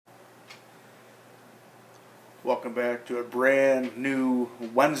Welcome back to a brand new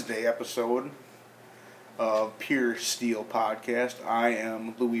Wednesday episode of Pure Steel Podcast. I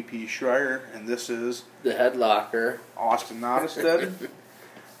am Louis P. Schreier, and this is the Headlocker, Austin Nottestead.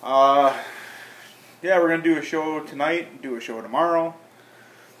 We're going to do a show tonight, do a show tomorrow.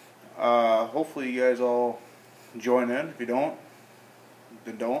 Hopefully you guys all join in. If you don't,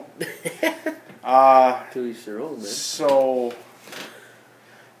 then don't. To each their own, man. So,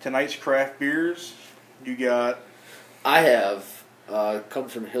 tonight's craft beers, you got... I have,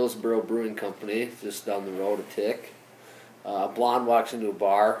 comes from Hillsborough Brewing Company, just down the road a tick. Blonde walks into a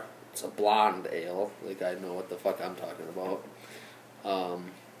bar. It's a blonde ale. Like, I know what the fuck I'm talking about. And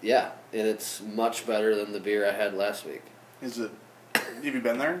it's much better than the beer I had last week. Is it... Have you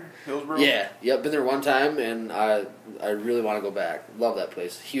been there, Hillsborough? Yeah, been there one time, and I really want to go back. Love that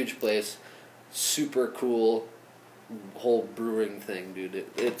place. Huge place. Super cool whole brewing thing, dude.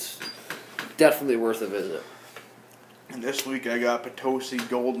 It's definitely worth a visit. And this week I got Potosi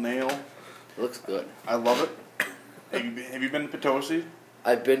Golden Ale. It looks good. I love it. Have you been to Potosi?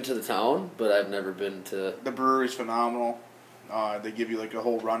 I've been to the town, but I've never been to... The brewery's phenomenal. They give you like a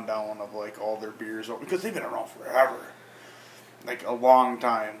whole rundown of like all their beers because they've been around forever, like a long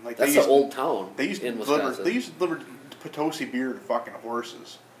time. Like that's the old town. They used to in deliver. Wisconsin. They used to deliver Potosi beer to fucking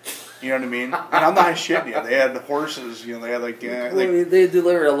horses. You know what I mean? And I'm not shitting you. They had the horses. You know, they had like they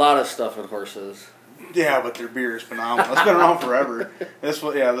delivered a lot of stuff with horses. Yeah, but their beer is phenomenal. It's been around forever. This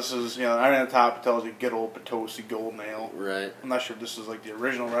is, right on the top it tells you good old Potosi Golden Ale. Right. I'm not sure if this is like the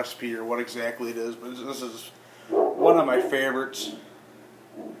original recipe or what exactly it is, but this is one of my favorites.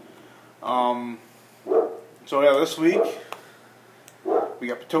 This week we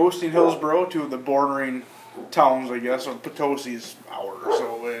got Potosi and Hillsborough, two of the bordering towns, I guess. So Potosi's an hour or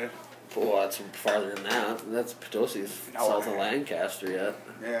so away. Well, that's farther than that. That's Potosi's south of Lancaster yet.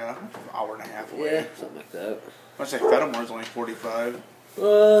 Yeah, hour and a half away. Yeah, something like that. I'd say Fedimore's only 45.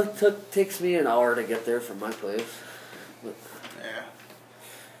 Takes me an hour to get there from my place. But. Yeah.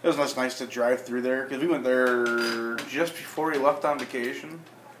 It was nice to drive through there, because we went there just before we left on vacation.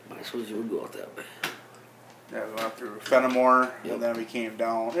 I suppose you would go out that way. Yeah, we went through Fenimore, Yep. and then we came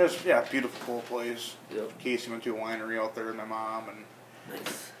down. It was, beautiful, cool place. Yep. Casey went to a winery out there with my mom, and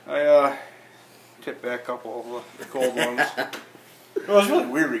Nice. I tipped back a couple of the cold ones. It was really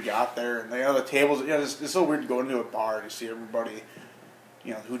weird we got there, and the tables, it's so weird to go into a bar and you see everybody,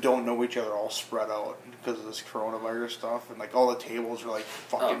 who don't know each other all spread out because of this coronavirus stuff, and like all the tables are like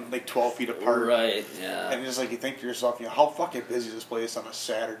fucking 12 feet apart. Right, yeah. And just like you think to yourself, how fucking busy is this place on a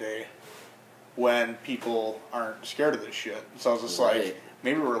Saturday when people aren't scared of this shit. So I was just like,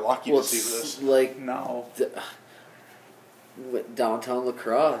 maybe we're lucky to see this. Like no. Downtown La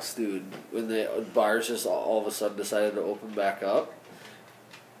Crosse, dude, when the bars just all of a sudden decided to open back up.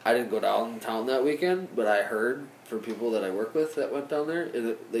 I didn't go downtown that weekend, but I heard from people that I work with that went down there,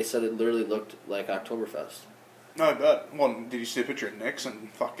 and they said it literally looked like Oktoberfest. No, I bet. Well, did you see a picture of Nick's and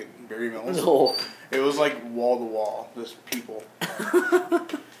fucking Barry Mills? No. It was like wall to wall, just people.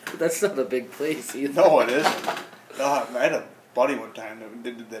 That's not a big place either. No, it isn't. I had a buddy one time that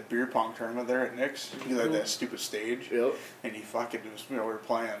did that beer pong tournament there at Nick's. He had that stupid stage. Yep. And he fucking was, we were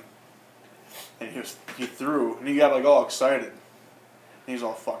playing. And he threw, and he got like all excited. And he was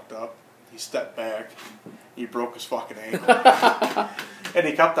all fucked up. He stepped back. He broke his fucking ankle. And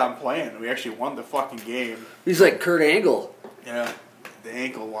he kept on playing. We actually won the fucking game. He's like Kurt Angle. Yeah. The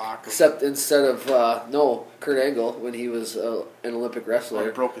ankle lock. Except instead of, Kurt Angle, when he was an Olympic wrestler.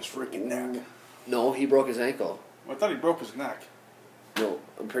 He broke his freaking neck. No, he broke his ankle. I thought he broke his neck. No,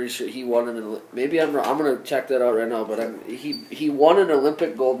 I'm pretty sure he won maybe I'm wrong. I'm going to check that out right now, but he won an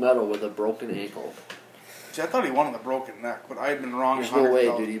Olympic gold medal with a broken ankle. See, I thought he won on the broken neck, but I had been wrong. There's no way,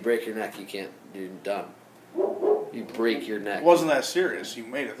 dude. You break your neck, you're done. You break your neck. It wasn't that serious. He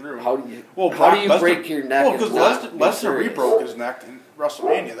made it through. How do you break your neck? Well, because Lesnar re-broke his neck in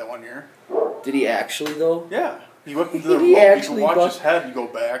WrestleMania that one year. Did he actually, though? Yeah. He went into the rope. You can watch his head and go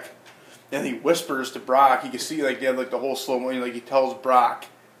back. And he whispers to Brock. You can see like the whole slow motion. Like he tells Brock,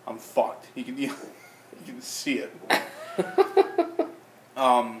 "I'm fucked." You can see it.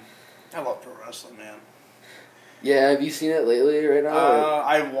 I love pro wrestling, man. Yeah, have you seen it lately right now?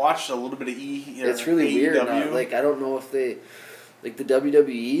 I've watched a little bit of It's really weird. Like, I don't know if they... Like, the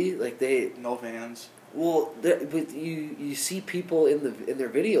WWE, like, they... No fans. Well, but you see people in their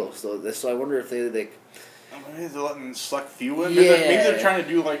videos, though. So I wonder if they, like... Maybe they're letting select few in. Yeah. Maybe they're trying to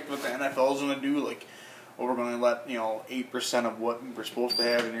do, like, what the NFL's going to do, like... Well, we're going to let, 8% of what we're supposed to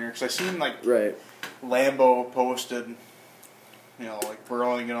have in here. Because I seen, like... Right. Lambo posted... like, we're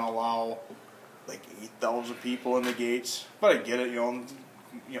only going to allow... like 8,000 people in the gates. But I get it,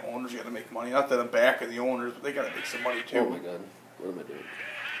 owners got to make money. Not that I'm backing the owners, but they got to make some money too. Oh my god, what am I doing?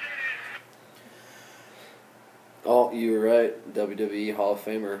 Oh, you were right. WWE Hall of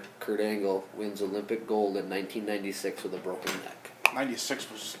Famer Kurt Angle wins Olympic gold in 1996 with a broken neck.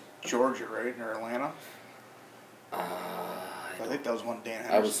 96 was Georgia, right? Or Atlanta? I think that was one Dan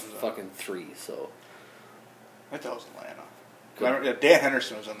Henderson. I was fucking 3, so. I think that was Atlanta. Dan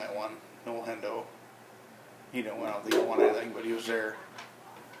Henderson was on that one. Noel Hendo. He didn't win. I don't think he won anything, but he was there.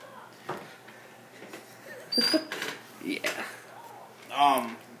 Yeah.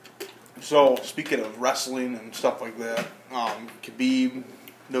 So, speaking of wrestling and stuff like that, Khabib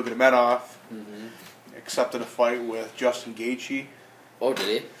Nurmagomedov accepted a fight with Justin Gaethje. Oh,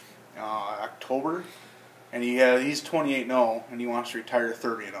 did he? October, and he's 28-0, and he wants to retire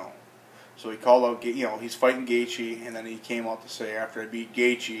 30-0. So he called out, he's fighting Gaethje, and then he came out to say, after I beat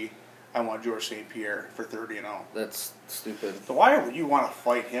Gaethje, I want George St. Pierre for 30-0. That's stupid. So why would you want to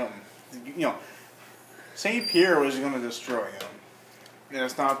fight him? St. Pierre was going to destroy him. And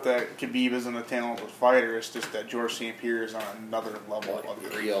it's not that Khabib isn't a talented fighter, it's just that George St. Pierre is on another level of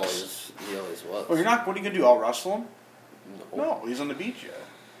greatness. He always was. Well, what are you going to do, out-wrestle him? No, he's going to beat you.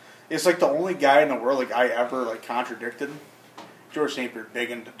 It's like the only guy in the world I ever contradicted. George St. Pierre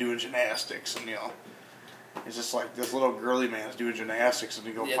big into doing gymnastics, and it's just like this little girly man's doing gymnastics, and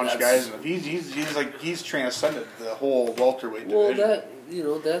he punch guys. And he's transcended the whole welterweight division.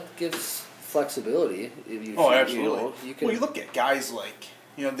 Well, that gives flexibility. Absolutely. You look at guys like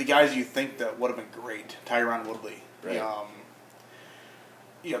the guys you think that would have been great. Tyron Woodley. Right.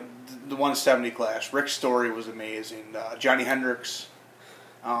 The 170 class. Rick Story was amazing. Johnny Hendricks.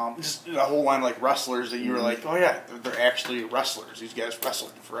 Just a whole line of wrestlers that you were like, oh yeah, they're actually wrestlers. These guys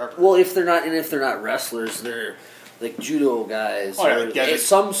wrestled forever. Well, if they're not wrestlers, they're like judo guys.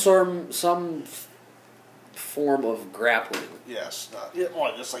 Some form of grappling. Yes. You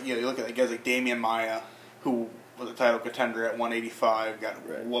look at guys like Damian Maia, who was a title contender at 185, got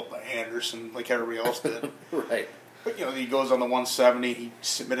whooped by Anderson like everybody else did. Right. But he goes on the 170. He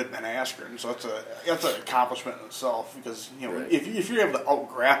submitted Ben Askren, so that's an accomplishment in itself. Because if you're able to out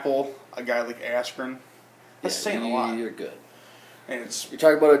grapple a guy like Askren, that's saying a lot. You're good. And you're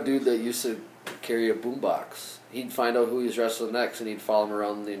talking about a dude that used to carry a boombox. He'd find out who he was wrestling next, and he'd follow him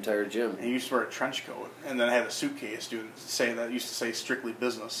around the entire gym. And he used to wear a trench coat, and then had a suitcase, dude, used to say strictly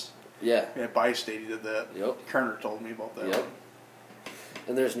business. Yeah. At Bi-State, he did that. Yep. Kerner told me about that. Yep.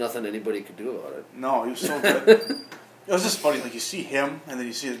 And there's nothing anybody could do about it. No, he was so good. It was just funny, you see him, and then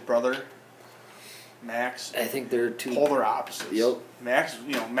you see his brother, Max. I think they're two polar opposites. Yep. Max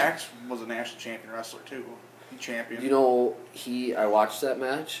was a national champion wrestler too. He championed. I watched that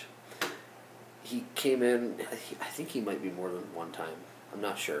match. He came in. I think he might be more than one time. I'm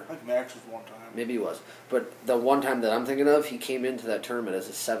not sure. I think Max was one time. Maybe he was, but the one time that I'm thinking of, he came into that tournament as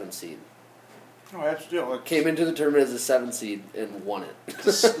a 7 seed. Oh, that's came into the tournament as a 7 seed and won it.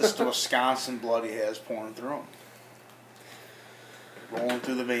 this Wisconsin blood he has pouring through him. Rolling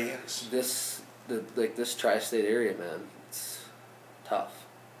through the veins. This tri-state area, man, it's tough.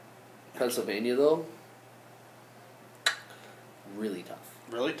 Pennsylvania, though, really tough.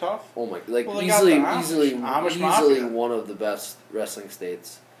 Really tough? Oh my! Easily one of the best wrestling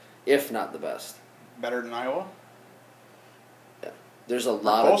states, if not the best. Better than Iowa? Yeah, there's a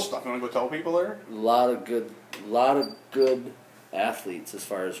lot of stuff. You want to go tell people there? A lot of good athletes as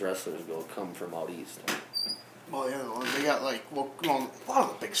far as wrestlers go come from out east. Well, yeah, they got a lot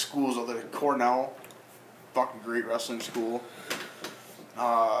of the big schools over there. Cornell, fucking great wrestling school.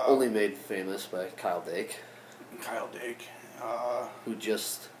 Only made famous by Kyle Dake. Who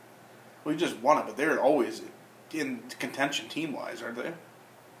just... Well, he just won it, but they're always in contention team-wise, aren't they?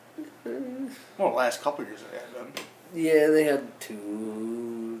 Well, the last couple of years they have been. Yeah, they had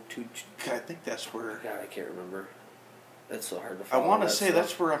two... I think that's where... God, I can't remember. That's so hard to follow. I want to say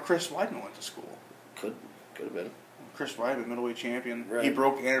that's where Chris Weidman went to school. Could have been. Chris Weidman, middleweight champion. Right. He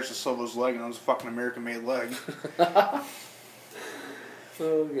broke Anderson Silva's leg, and it was a fucking American-made leg.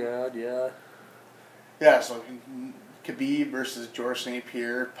 Oh, God, yeah. Yeah, so Khabib versus George St.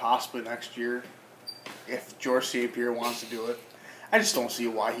 Pierre, possibly next year, if George St. Pierre wants to do it. I just don't see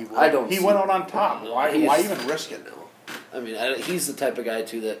why he would. He went out on top. Why even risk it? No. I mean, he's the type of guy,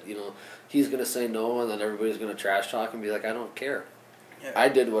 too, that, he's going to say no, and then everybody's going to trash talk and be like, I don't care. Yeah. I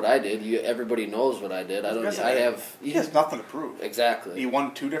did what I did. Everybody knows what I did. He has nothing to prove. Exactly. He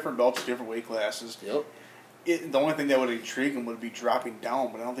won 2 different belts, 2 different weight classes. Yep. The only thing that would intrigue him would be dropping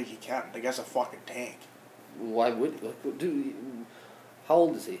down, but I don't think he can. The guy's a fucking tank. Why would... Dude, how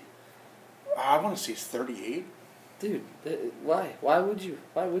old is he? I want to say he's 38. Dude, why? Why would you?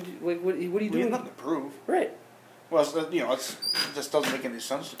 What are you doing? He has nothing to prove. Right. Well, it just doesn't make any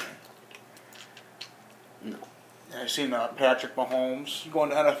sense to me. No. I've seen Patrick Mahomes going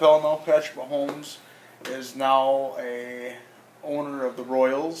to NFL now. Patrick Mahomes is now a owner of the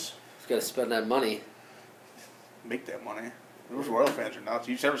Royals. He's got to spend that money. Make that money. Those Royal fans are nuts.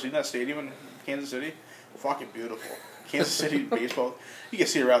 You've ever seen that stadium in Kansas City? Fucking beautiful. Kansas City baseball. You can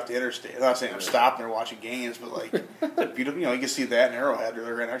see it right off the interstate. I'm not saying I'm stopping there watching games, but like, it's beautiful. You can see that in Arrowhead.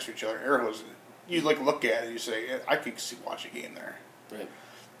 They're right next to each other. Arrowhead's, you look at it and you say, I could watch a game there. Right.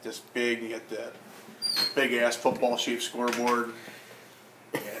 Just big. You get that big ass football shaped scoreboard.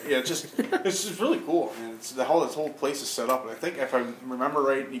 Yeah, it's just really cool. I mean, it's this whole place is set up, and I think if I remember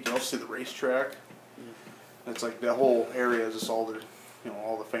right, you can also see the racetrack. It's like the whole area is just all the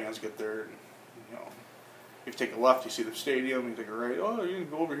fans get there. And, if you take a left, you see the stadium. You take a right, oh, you can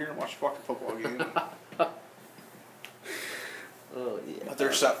go over here and watch a fucking football game. Oh yeah. But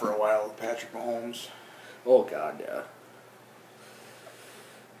they're set for a while with Patrick Mahomes. Oh God, yeah.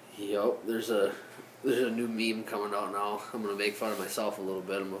 Yep. There's a new meme coming out now. I'm gonna make fun of myself a little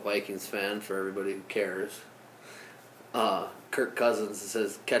bit. I'm a Vikings fan for everybody who cares. Kirk Cousins, it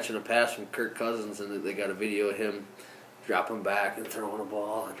says catching a pass from Kirk Cousins, and they got a video of him dropping back and throwing a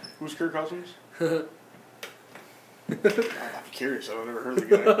ball. Who's Kirk Cousins? I'm curious. I've never heard of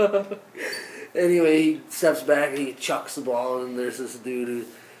the guy. Anyway, he steps back and he chucks the ball, and there's this dude who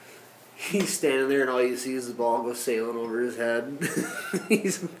he's standing there, and all you see is the ball go sailing over his head.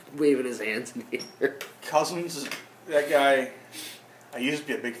 He's waving his hands in the air. Cousins, that guy. I used to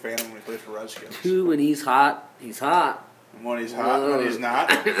be a big fan of him when he played for Redskins. Dude, when he's hot, he's hot. And when he's hot, when he's not,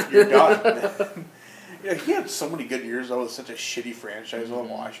 you're done. Yeah, he had so many good years though with such a shitty franchise in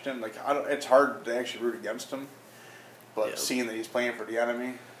Washington. Like, it's hard to actually root against him, but seeing that he's playing for the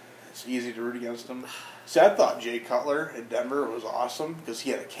enemy, it's easy to root against him. See, I thought Jay Cutler in Denver was awesome because he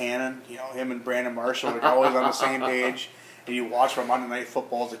had a cannon. Him and Brandon Marshall were always on the same page. And you watch him on Monday Night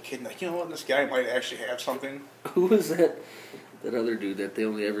Football as a kid, and like, you know what, this guy might actually have something. Who was that other dude that they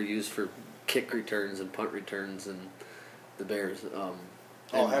only ever used for kick returns and punt returns and the Bears?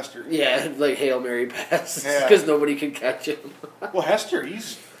 Hester. Yeah, like Hail Mary passes because nobody can catch him. Well, Hester,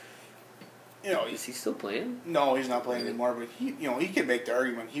 he's... is he still playing? No, he's not playing anymore, but he can make the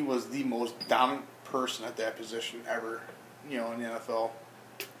argument he was the most dominant person at that position ever, in the NFL.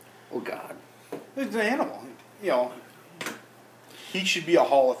 Oh, God. He's an animal. He should be a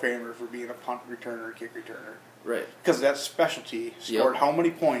Hall of Famer for being a punt returner, kick returner. Right. Because that specialty scored how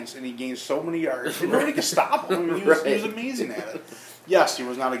many points, and he gained so many yards. And nobody could stop him. I mean, he was amazing at it. Yes, he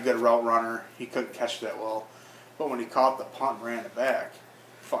was not a good route runner. He couldn't catch that well. But when he caught the punt and ran it back,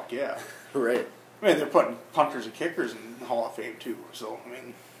 fuck yeah. Right. I mean, they're putting punters and kickers in the Hall of Fame, too. So, I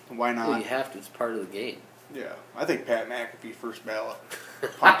mean, why not? Well, you have to. It's part of the game. Yeah. I think Pat McAfee first ballot.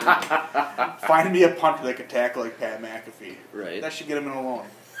 Find me a punter that can tackle like Pat McAfee. Right. That should get him in alone.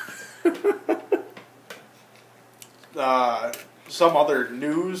 Some other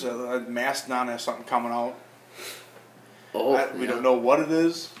news, Mastodon has something coming out. Oh, we don't know what it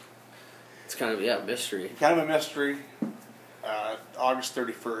is. It's kind of a mystery. Kind of a mystery. August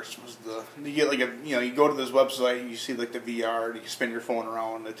 31st was you get like you go to this website and you see like the VR and you spin your phone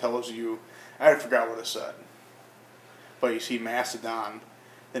around and it tells you, I forgot what it said, but you see Mastodon,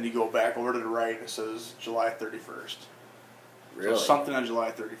 then you go back over to the right and it says July 31st. Really? So something on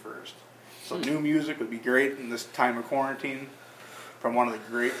July 31st. So new music would be great in this time of quarantine from one of the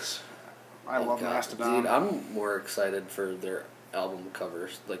greats. I love Mastodon. Dude, I'm more excited for their album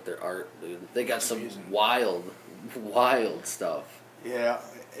covers, like their art, dude. They got some wild stuff. Yeah,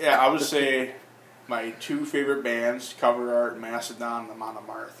 I would say my two favorite bands, cover art, Mastodon and Amon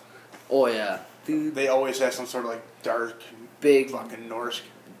Amarth. Oh yeah, dude. They always have some sort of like dark, big fucking Norse.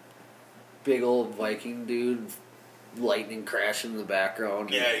 Big old Viking dude, lightning crashing in the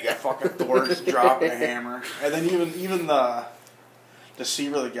background. Yeah, you got fucking Thor just dropping a hammer. And then even the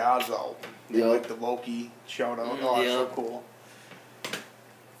Deceiver of the Gods album. Like the Loki shout out. Oh, that's so cool.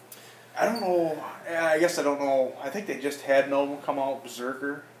 I don't know. I guess I don't know. I think they just had an album come out,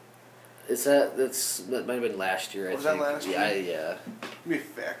 Berserker. That might have been last year, I think. Was that last year? Yeah. Let me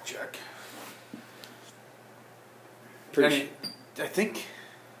fact check. I think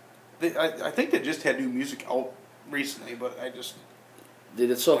they just had new music out recently, but I just...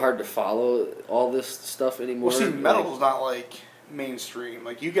 Dude, it's so hard to follow all this stuff anymore. Well, see, metal's not like mainstream.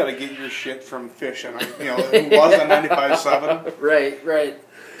 Like, you got to get your shit from Fish and who was on 95.7. Right.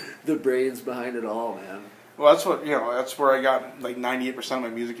 The brains behind it all, man. Well, that's what that's where I got like 98% of my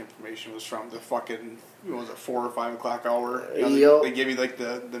music information was from. The fucking 4 or 5 o'clock hour. They give you like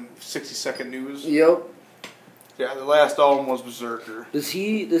the 60-second news. Yep. Yeah, the last album was Berserker. Does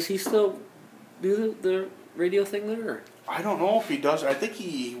he still do radio thing there? Or? I don't know if he does. I think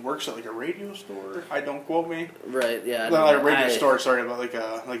he works at like a radio store. Don't quote me. Right. Yeah. Not like a radio store. Sorry, but like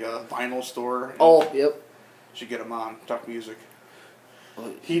a vinyl store. Oh. Yep. Should get him on. Talk music.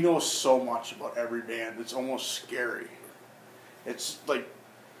 Oh. He knows so much about every band. It's almost scary. It's like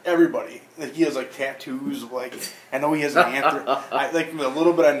everybody. Like he has like tattoos. Like I know he has an anthrax. Like the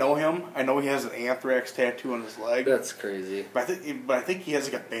little bit I know him, I know he has an anthrax tattoo on his leg. That's crazy. But I think he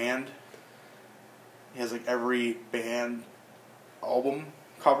has like a band. He has like every band album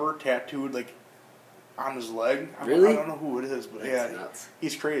cover tattooed like on his leg. Really? I don't know who it is, but That's nuts.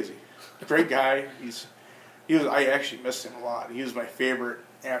 he's crazy. Great guy. I actually missed him a lot. He was my favorite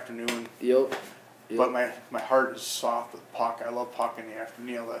afternoon. Yep. But my heart is soft with Puck. I love Puck in the afternoon.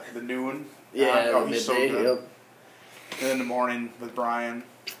 You know, the noon. Yeah. He's so midday, good. Yep. And in the morning with Brian.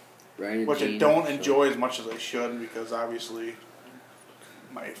 Brian Which Gene, I don't enjoy as much as I should because obviously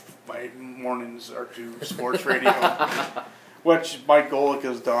my mornings are to sports radio. Which Mike Golick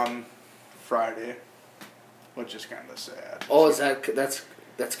has done Friday. Which is kind of sad. Oh,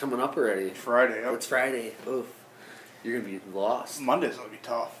 that's coming up already? Friday. Yep. It's Friday. Oof. You're going to be lost. Monday's going to be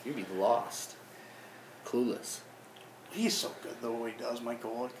tough. You're going to be lost. Clueless. He's so good though what he does, Mike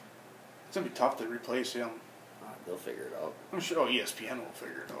Golick. It's going to be tough to replace him. They'll figure it out. I'm sure ESPN will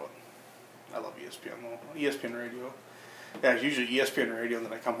figure it out. I love ESPN though. ESPN radio. Yeah, it's usually ESPN radio and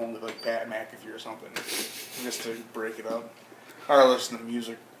then I come home to like Pat McAfee or something. Just to break it up. Or listen to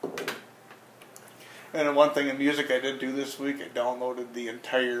music. And then one thing in music I did do this week, I downloaded the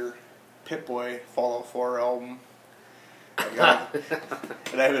entire Pip-Boy Fallout 4 album. I got it.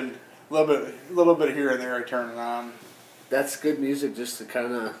 And I've been a little bit here and there I turn it on. That's good music just to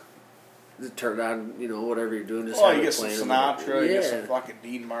kind of turn it on, whatever you're doing. Just You get some Sinatra, you get some fucking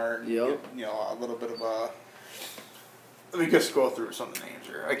Dean Martin, yep. You get, a little bit of a... Let me just go through some of the names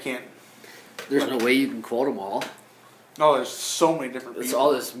here. I can't... There's no way you can quote them all. No, there's so many different people. It's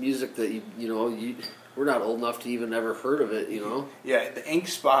all this music that we're not old enough to even ever heard of it, Yeah, the Ink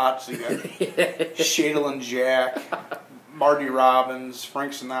Spots, you got Shadle and Jack, Marty Robbins,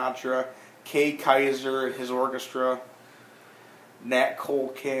 Frank Sinatra, Kay Kaiser and his orchestra, Nat Cole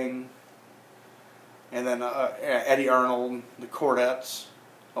King, and then Eddie Arnold, the Chordettes,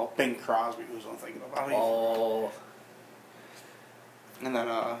 Bing Crosby, who's I'm thinking of. And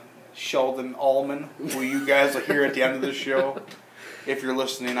then Sheldon Allman, who you guys will hear at the end of the show, if you're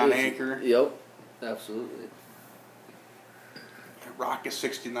listening on Anchor. Yep, absolutely. Rocket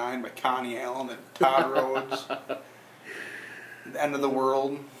 69 by Connie Allen and Todd Rhodes. The End of the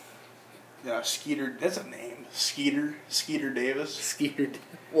World. Skeeter, that's a name. Skeeter Davis. Skeeter.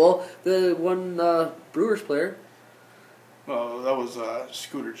 Well, the one Brewers player. Well, that was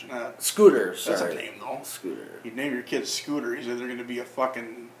Scooter Jeanette. Scooter, sorry. That's a name, though. Scooter. You name your kid Scooter, he's either going to be a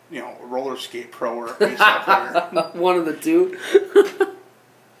fucking, roller skate pro or a baseball player. One of the two.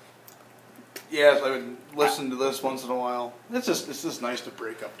 Yes, I would listen to this once in a while. It's just nice to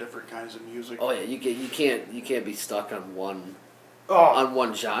break up different kinds of music. Oh yeah, you can't be stuck on one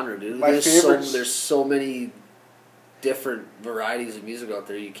genre, dude. My favorites. There's so many different varieties of music out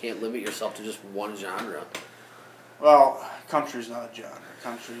there. You can't limit yourself to just one genre. Well, country's not a genre.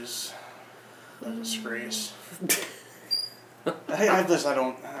 Country's a disgrace. I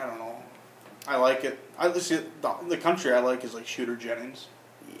don't know. I like it. The country I like is like Shooter Jennings.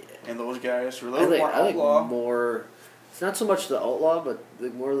 And those guys who are a little more outlaw. Like more. It's not so much the outlaw, but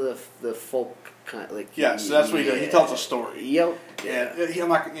more the folk kind of like. Yeah, so that's what he does. He tells a story. Yep. Yeah.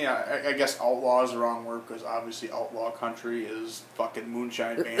 I guess outlaw is the wrong word because obviously outlaw country is fucking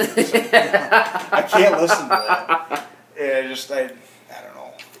moonshine bandits. I can't listen to that. I don't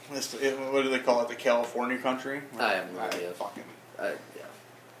know. What do they call it? The California country? I have no idea. Yeah.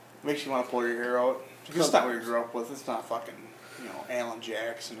 Makes you want to pull your hair out. It's not what you grew up with. It's not fucking. Alan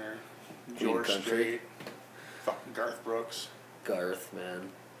Jackson or George Strait, fucking Garth Brooks. Garth,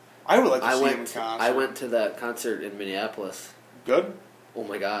 man. I would like to see him in concert. I went to that concert in Minneapolis. Good? Oh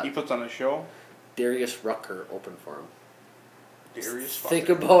my god. He puts on a show? Darius Rucker opened for him. Darius Think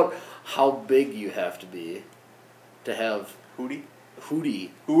about how big you have to be to have Hootie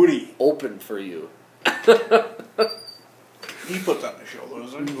open for you. He puts on a show,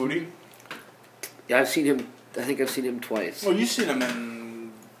 doesn't he? Hootie? Yeah, I've seen him. I think I've seen him twice. Well, you've seen him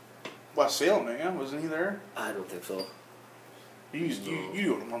in West Salem, man. Wasn't he there? I don't think so. You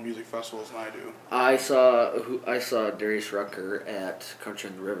go to more music festivals than I do. I saw Darius Rucker at Country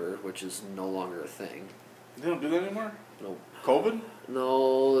on the River, which is no longer a thing. They don't do that anymore? No. COVID?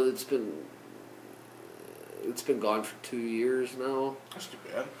 No, it's been gone for 2 years now. That's too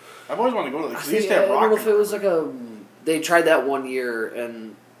bad. I've always wanted to go to that. I don't know if it was like they tried that 1 year,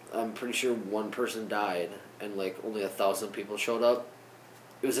 and I'm pretty sure one person died, and like only 1,000 people showed up.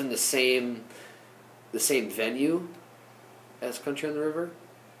 It was in the same venue as Country on the River.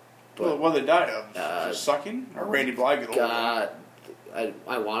 But what did they die of? Just sucking? Or Randy Blythe get older?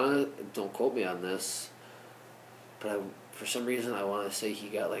 I want to, don't quote me on this, but for some reason I want to say he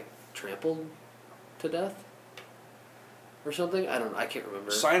got like trampled to death or something. I can't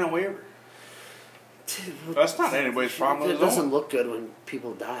remember. Sign a waiver. That's not anybody's problem. It doesn't look good when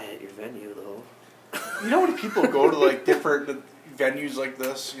people die at your venue, though. You know when people go to like different venues like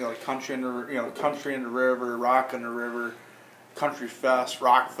this, you know, like Country in the River, Rock in the River, Country Fest,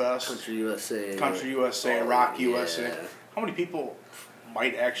 Rock Fest, Country USA, Rock USA. How many people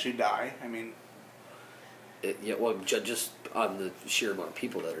might actually die? I mean, just on the sheer amount of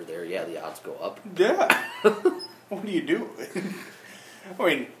people that are there, the odds go up. Yeah. What do you do? I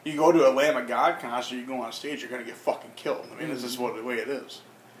mean, you go to a Lamb of God concert, you go on stage, you're going to get fucking killed. I mean, this is the way it is.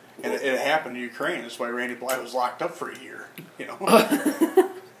 And it happened in Ukraine. That's why Randy Blythe was locked up for a year. You know?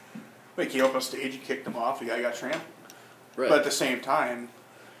 Like, he opened on stage, he kicked him off, the guy got trampled. Right. But at the same time,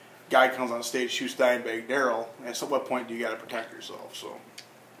 guy comes on stage, shoots Dimebag Darrell, and so at what point do you got to protect yourself? So,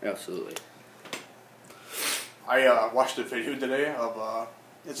 absolutely. I watched a video today of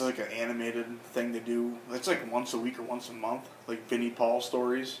it's like an animated thing they do. It's like once a week or once a month, like Vinnie Paul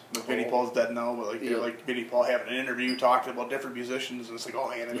stories. Like Vinnie Paul's dead now, but like they're like Vinnie Paul having an interview talking about different musicians, and it's like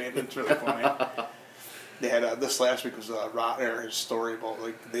all animated. It's really funny. They had this last week was his story about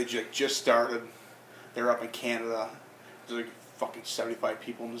like they just started. They're up in Canada. There's like fucking 75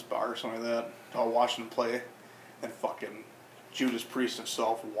 people in this bar or something like that, all watching them play, and fucking Judas Priest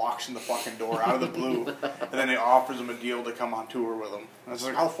himself walks in the fucking door out of the blue, and then he offers him a deal to come on tour with him. And it's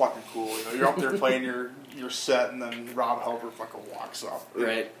like, how fucking cool, you know? You're up there playing your set, and then Rob Halford fucking walks up.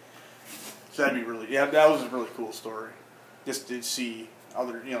 Right. So that'd be that was a really cool story. Just to see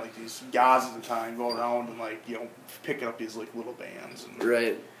other, you know, like these guys at the time go around and like, you know, picking up these like little bands. And,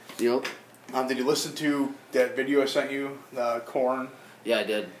 right. Yep. Did you listen to that video I sent you, Korn? Yeah, I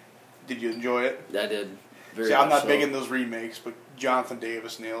did. Did you enjoy it? I did. See, I'm not big in those remakes, but Jonathan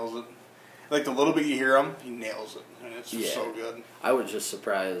Davis nails it. Like, the little bit you hear him, he nails it. And it's just so good. I was just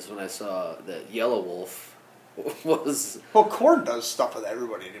surprised when I saw that Yellow Wolf was... Well, Korn does stuff with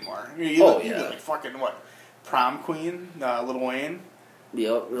everybody anymore. I mean, like fucking, Prom Queen, Lil Wayne?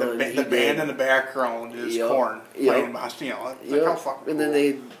 Yep. The band in the background is Korn playing, you know, like how fucking cool. And then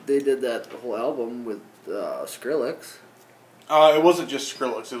they did that whole album with Skrillex. It wasn't just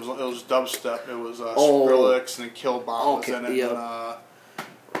Skrillex. It was dubstep. It was Skrillex and then Kill Bob was in it. Yep. And,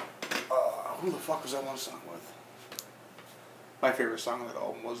 who the fuck was that one song with? My favorite song on that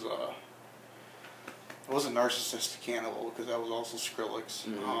album was it wasn't Narcissistic Cannibal because that was also Skrillex.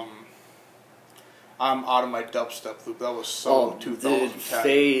 Mm-hmm. I'm out of my dubstep loop. That was 2010. Dude,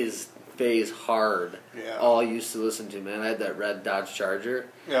 Phase hard. Yeah. All I used to listen to, man. I had that red Dodge Charger.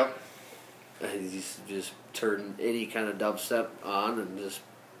 Yep. I used to just turn any kind of dubstep on and just...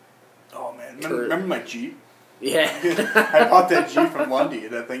 Oh, man. Remember my Jeep? Yeah. I bought that Jeep from Lundy,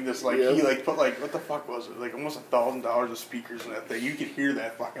 and that thing just, like, he, like, put, like, what the fuck was it? Like, almost $1,000 of speakers in that thing. You could hear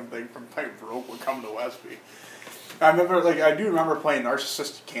that fucking thing from Pipe for Oakwood coming to Westby. I do remember playing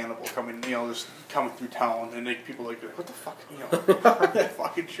Narcissistic Cannibal coming, you know, just coming through town, and like, people like, what the fuck, you know, turn that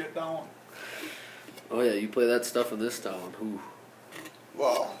fucking shit down. Oh, yeah, you play that stuff in this town. Ooh.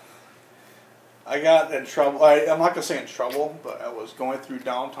 Well... I got in trouble. I'm not going to say in trouble, but I was going through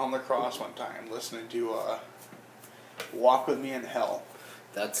downtown La Crosse one time listening to Walk With Me in Hell.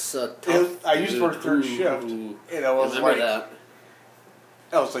 That's tough. I used to work third shift. And I was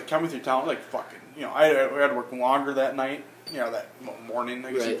I was like coming through town, like fucking, you know, I had to work longer that night, you know, that morning,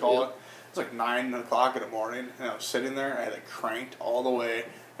 I guess you call it. It was like 9 o'clock in the morning, and I was sitting there, I had it cranked all the way,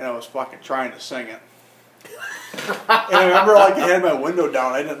 and I was fucking trying to sing it. And I remember, like, I had my window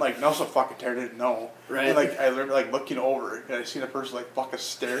down. I didn't, like, know so fucking terrible. I didn't know. Right. And, like, I remember, like, looking over, and I seen a person, like, fucking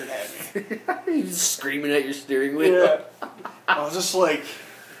staring at me. You screaming at your steering wheel. Yeah. I was just like,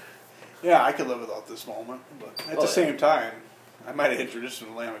 yeah, I could live without this moment. But at the same time, I might have introduced him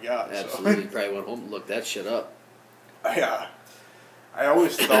to the Lamb of God. Absolutely. So. You probably went home and looked that shit up. Yeah. I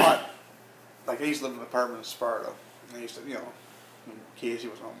always thought, like, I used to live in an apartment in Sparta. And I used to, you know, when Casey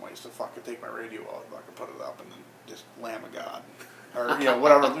was home, I used to fucking take my radio out, fucking put it up, and then just Lamb of God, or you know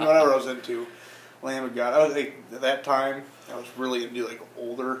whatever I was into, Lamb of God. I was like, at that time I was really into like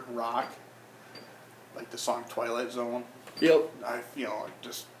older rock, like the song Twilight Zone. Yep. I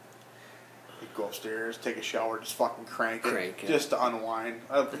just go upstairs, take a shower, just fucking crank it. Just to unwind.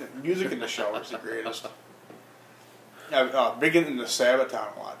 Music in the shower is the greatest. I've been getting into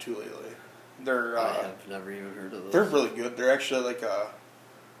Sabaton a lot too lately. I have never even heard of those. They're really good. They're actually like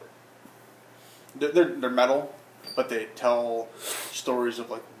They're metal, but they tell stories of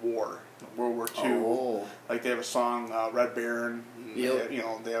like war, World War II. Oh. Like they have a song, Red Baron. Yep.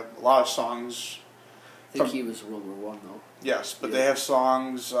 They have a lot of songs. I think he was World War One though. Yes, but Yeah. they have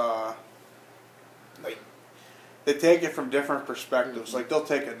songs like they take it from different perspectives. Mm-hmm. Like they'll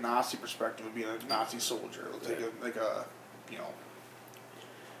take a Nazi perspective of being a Nazi soldier. They'll take a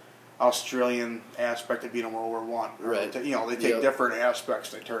Australian aspect of being in World War One. Right. They take Yep. different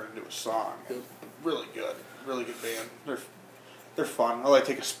aspects and they turn it into a song. Yep. Really good band. They're fun. I like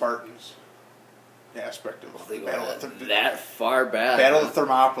to take a Spartans aspect of They go Battle that far back. Battle of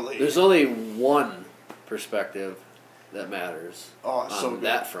Thermopylae. There's only one perspective that matters Oh, it's on so good.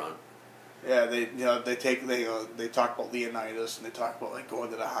 that front. Yeah, they talk about Leonidas and they talk about like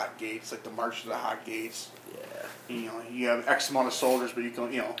going to the hot gates, like the march to the hot gates. Yeah. You have X amount of soldiers, but you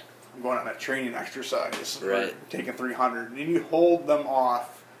can I'm going on a training exercise, Right. taking 300, and you hold them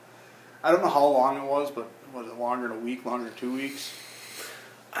off. I don't know how long it was, but was it longer than a week, longer than 2 weeks?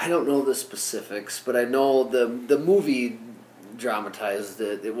 I don't know the specifics, but I know the movie dramatized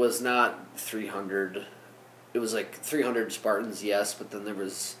it. It was not 300. It was like 300 Spartans, yes, but then there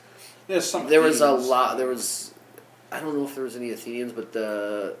was a lot. There was, I don't know if there was any Athenians, but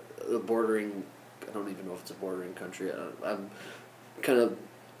the bordering. I don't even know if it's a bordering country. I'm kind of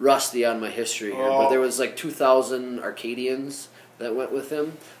rusty on my history here, but there was like 2,000 Arcadians that went with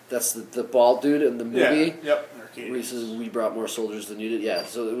him. That's the bald dude in the movie. Yeah, yep. Where he says, we brought more soldiers than you did. Yeah,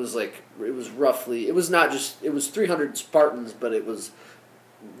 so it was roughly, it was not just, it was 300 Spartans, but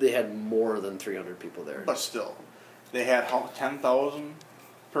they had more than 300 people there. But still, they had 10,000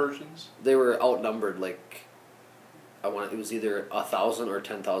 Persians. They were outnumbered it was either 1,000 or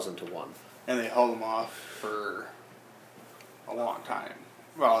 10,000 to 1. And they held them off for a long time.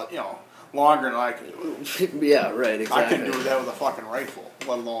 Well, longer than I can do it. Yeah, right, exactly. I can do that with a fucking rifle,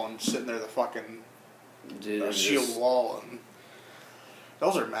 let alone sitting there with a fucking shield wall. And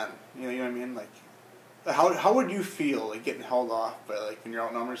those are men. You know what I mean? Like, how would you feel like getting held off by when you're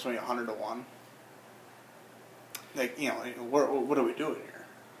outnumbered somebody 100 to 1? Like, what are we doing here?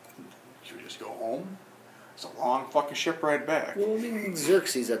 Should we just go home? It's a long fucking ship ride back. Well, I mean,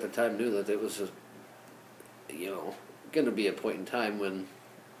 Xerxes at the time knew that it was going to be a point in time when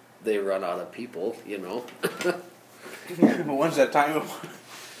they run out of people, But when's that time?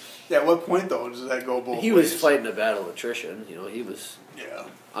 At what point, though, does that go both ways? He was fighting a battle of attrition. He was... Yeah.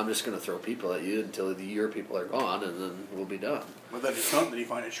 I'm just going to throw people at you until your people are gone, and then we'll be done. But then did he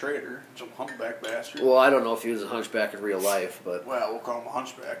find a traitor? Some humpback bastard? Well, I don't know if he was a hunchback in real life, but... Well, we'll call him a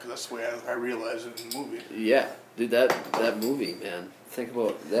hunchback, because that's the way I realize it in the movie. Yeah. Dude, that movie, man. Think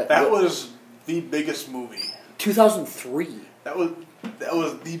about that. That was the biggest movie. 2003. That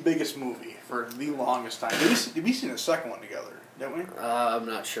was the biggest movie for the longest time. Did we see the second one together, didn't we? I'm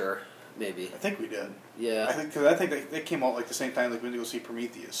not sure. Maybe. I think we did. Yeah. I think they came out the same time we went to go see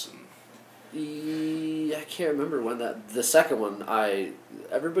Prometheus. And I can't remember when the second one,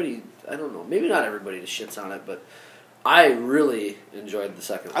 everybody, I don't know, maybe not everybody just shits on it, but I really enjoyed the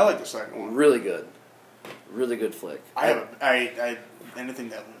second one. I like the second one. Really good. Really good flick. I anything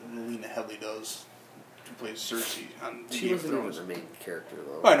that Lena Headey does to play Cersei on She Game of wasn't even Thrones. the main character,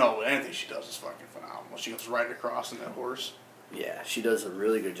 though. I know, but anything she does is fucking phenomenal. She goes right across on that horse. Yeah, she does a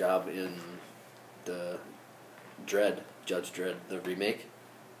really good job in the Judge Dredd, the remake,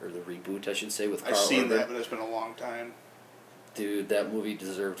 or the reboot, I should say, with Carl I've seen Urban. that, but it's been a long time. Dude, that movie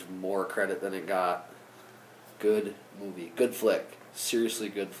deserved more credit than it got. Good movie. Good flick. Seriously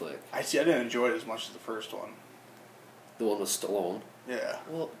good flick. I didn't enjoy it as much as the first one. The one with Stallone. Yeah.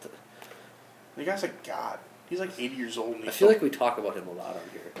 Well, The guy's like God. He's like 80 years old. And I feel like we talk about him a lot on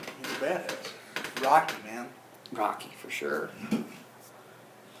here. he's a badass. Rocky, man. Rocky, for sure.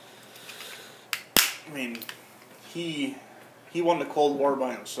 I mean, he won the Cold War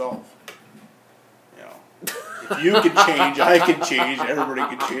by himself. If you can change, I can change.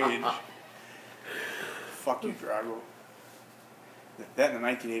 Everybody can change. Fuck you, Drago. That and the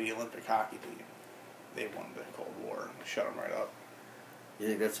 1980 Olympic hockey team, they won the Cold War. Shut them right up. You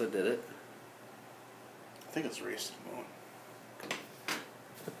think that's what did it? I think it's a race to the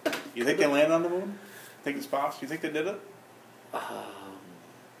moon. You think they landed on the moon? Think it's possible? You think they did it?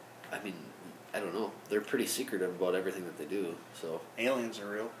 I mean, I don't know. They're pretty secretive about everything that they do, so... Aliens are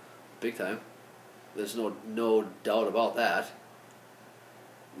real. Big time. There's no doubt about that.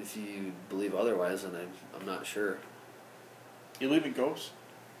 If you believe otherwise, then I'm not sure. You believe in ghosts?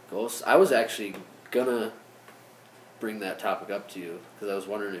 Ghosts? I was actually gonna bring that topic up to you, because I was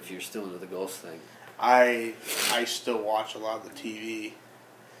wondering if you're still into the ghost thing. I still watch a lot of the TV.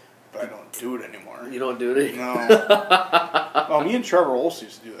 but I don't do it anymore. You don't do it No. Well, me and Trevor Olson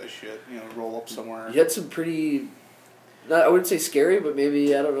used to do that shit. You know, roll up somewhere. You had some pretty, I wouldn't say scary, but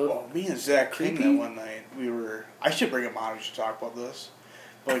maybe, I don't know. Well, me and Zach King Creepy? that one night, I should bring him on, we should talk about this.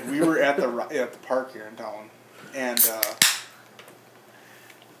 But like, we were at the park here in town, and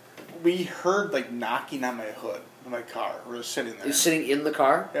we heard like knocking on my hood of my car. We were sitting there. You're sitting in the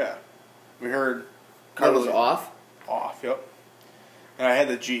car? Yeah. We heard... Car was off? Off, yep. And I had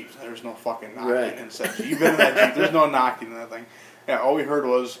the Jeep. So there was no fucking knocking Right. inside. You've been in that Jeep. There's no knocking in that thing. Yeah, all we heard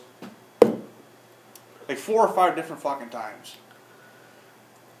was like 4 or 5 different fucking times.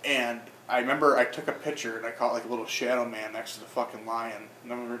 And I remember I took a picture and I caught like a little shadow man next to the fucking lion.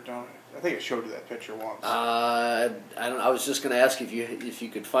 I think I showed you that picture once. I don't. I was just gonna ask if you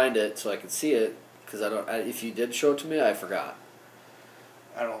could find it so I could see it, because if you did show it to me, I forgot.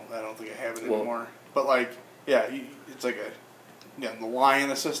 I don't think I have it anymore. But like, yeah, it's like the lion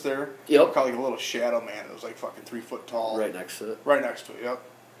that sits there. Yep. I caught like a little shadow man. It was like fucking 3 foot tall. Right next to it. Right next to it. Yep.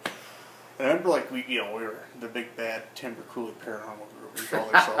 And I remember like we were the big bad Timber Cooley Paranormal Group. We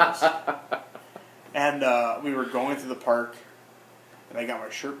called ourselves. And we were going through the park, and I got my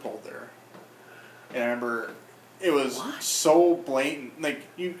shirt pulled there. And I remember it was so blatant. Like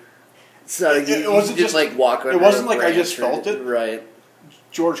you. So it wasn't just like walk. It wasn't like I just felt it. Right.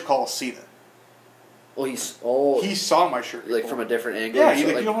 George Call seen it. Oh, he saw my shirt. Like from a different angle. Yeah,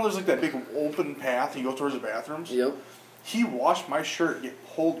 so you know how there's like that big open path you go towards the bathrooms? Yep. He watched my shirt get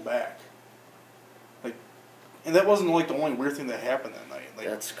pulled back. Like, and that wasn't like the only weird thing that happened that night. Like,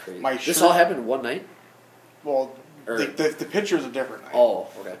 that's crazy. My this shirt, all happened one night? Well, the picture's a different night. Oh,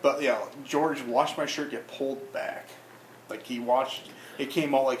 okay. But yeah, George watched my shirt get pulled back. Like he watched. It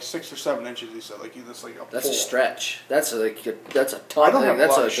came out like 6 or 7 inches. He said, like that's like a. That's pull. a stretch. That's a tough. I don't have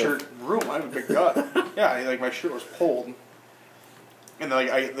that's a lot of shirt room. I have a big gut. Yeah, like my shirt was pulled, and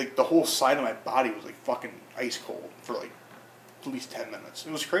like the whole side of my body was like fucking ice cold for like at least 10 minutes.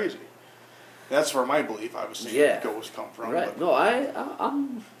 It was crazy. That's where my belief, I was saying, ghosts come from. Right. But. No,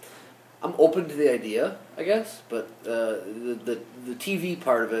 I'm open to the idea, I guess, but the TV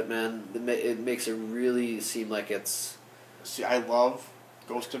part of it, man, it makes it really seem like it's. See, I love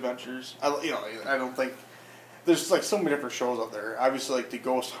Ghost Adventures. I don't think there's like so many different shows out there. Obviously, like the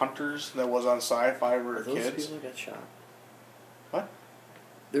Ghost Hunters that was on Sci-Fi were Those kids. people got shot. What?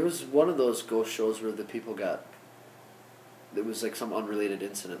 There was one of those ghost shows where the people got. There was like some unrelated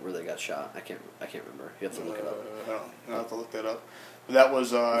incident where they got shot. I can't remember. You have to look it up. I'll have to look that up. But that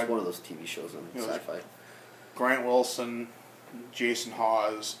was. It was one of those TV shows on Sci-Fi. Grant Wilson, Jason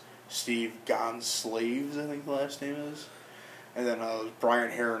Hawes, Steve Gonslaves, I think the last name is. And then Brian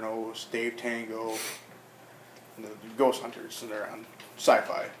Heranos, Dave Tango, and the Ghost Hunters, and they're on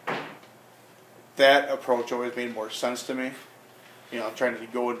Sci-Fi. That approach always made more sense to me. You know, trying to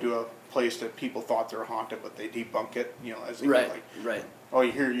go into a place that people thought they were haunted, but they debunk it. You know, as they go, like, right. oh,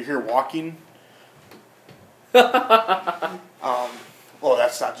 you hear walking. Well,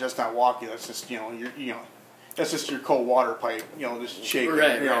 that's not walking. That's just that's just your cold water pipe, just shaking.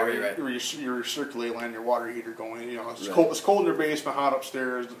 Right. Or your circulating line, your water heater going. It's cold. It's cold in your basement, hot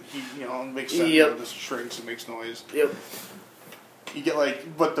upstairs. Heat, it makes sense. Yep. It just shrinks and makes noise. Yep. You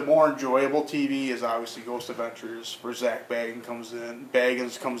get but the more enjoyable TV is obviously Ghost Adventures, where Zach Baggins comes in. And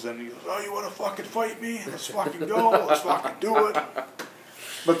he goes, "Oh, you want to fucking fight me? Let's fucking go. Let's fucking do it."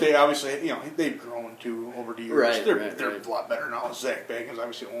 But they obviously, they've grown too over the years. Right, they're a lot better now. Zach Baggins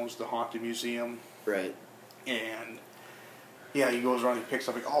obviously owns the Haunted Museum. Right. And he goes around and he picks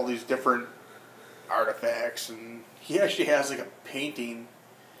up like all these different artifacts, and he actually has like a painting.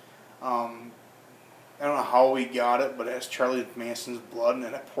 I don't know how he got it, but it has Charlie Manson's blood and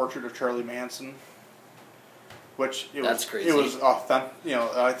a portrait of Charlie Manson. That's crazy. It was authentic.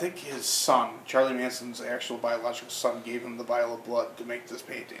 I think his son, Charlie Manson's actual biological son, gave him the vial of blood to make this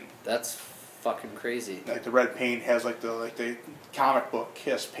painting. That's fucking crazy. Like the red paint has like the comic book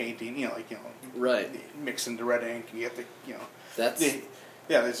Kiss painting, right, mixed into red ink, and you have that's it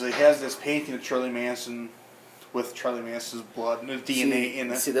has this painting of Charlie Manson with Charlie Manson's blood and his DNA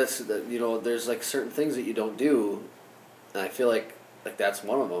in it. See, there's like certain things that you don't do, and I feel like that's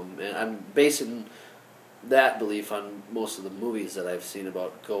one of them. And I'm basing that belief on most of the movies that I've seen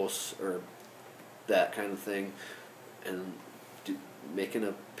about ghosts or that kind of thing, and making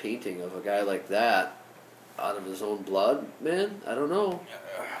a painting of a guy like that out of his own blood, man, I don't know.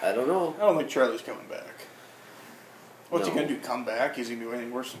 I don't think Charlie's coming back. What's he going to do, come back? Is he going to do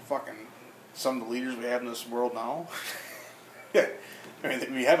anything worse than fucking some of the leaders we have in this world now? Yeah. I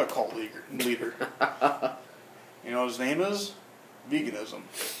mean, we have a cult leader. You know what his name is? Veganism.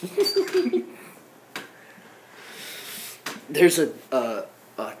 There's a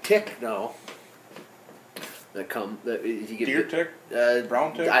tick now. That you get Deer tick,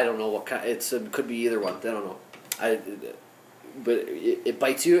 brown tick. I don't know what kind. Could be either one. I don't know. But it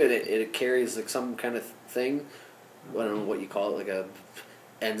bites you and it carries like some kind of thing. I don't know what you call it, like a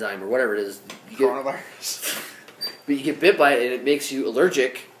enzyme or whatever it is. Coronavirus. But you get bit by it and it makes you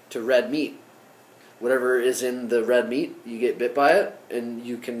allergic to red meat. Whatever is in the red meat, you get bit by it and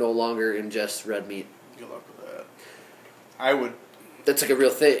you can no longer ingest red meat. Good luck with that. I would. That's like a real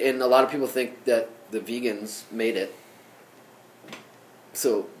thing, and a lot of people think that the vegans made it.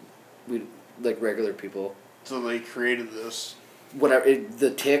 So, we like regular people. So they created this. Whatever the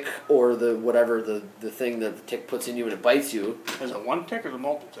tick or the whatever the thing that the tick puts in you and it bites you. Is it one tick or the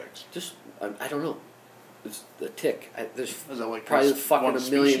multiple ticks? Just I don't know. It's the tick. There's Is it like probably fucking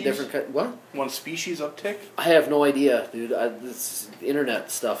a million species? different what? One species of tick? I have no idea, dude. This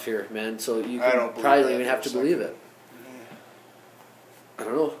internet stuff here, man. So you I can don't believe probably that even for have a to second. believe it. I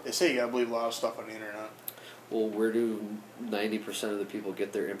don't know. They say you gotta believe a lot of stuff on the internet. Well, where do 90% of the people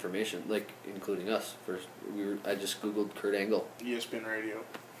get their information? Like, including us. First, I just googled Kurt Angle. ESPN Radio.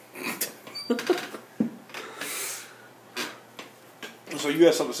 So you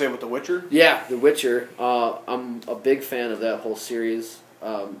have something to say about The Witcher? Yeah, The Witcher. I'm a big fan of that whole series.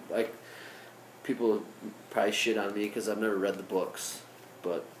 Like, people probably shit on me because I've never read the books,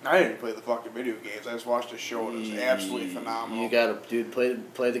 but I didn't play the fucking video games. I just watched the show and it was absolutely phenomenal. You gotta, dude, play the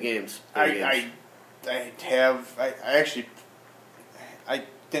games. Play the games. I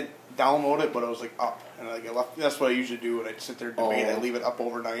didn't download it, but it was like up, and like I left. That's what I usually do when I sit there and debate. I leave it up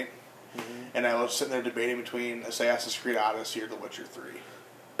overnight, and I was sitting there debating between Assassin's Creed Odyssey or The Witcher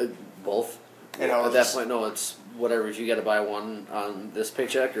 3. Both. And At that point, no, it's whatever. If you got to buy one on this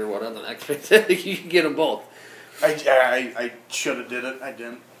paycheck or one on the next paycheck, you can get them both. I should have did it. I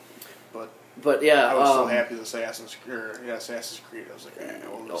didn't, but yeah, I was so happy with Assassin's Creed. I was like,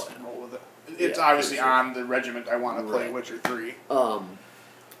 we'll just roll with it. It's obviously on the regiment. I want to play Witcher 3.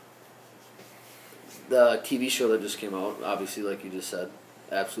 The TV show that just came out, obviously, like you just said,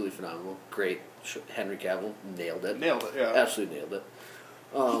 absolutely phenomenal. Great. Henry Cavill nailed it. Yeah. Absolutely nailed it.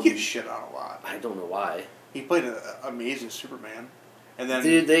 He gets shit on a lot. I don't know why. He played an amazing Superman, and then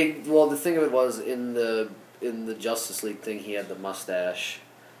the thing of it was in the Justice League thing, he had the mustache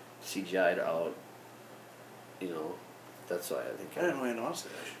CGI'd out. You know, that's why I think. I didn't know he had a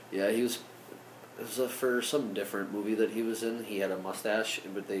mustache. Yeah, he was. It was for some different movie that he was in. He had a mustache,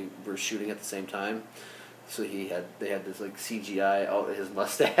 but they were shooting at the same time, so they had this like CGI out his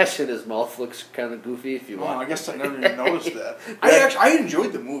mustache, and his mouth looks kind of goofy. If you want, I guess I never even noticed that. I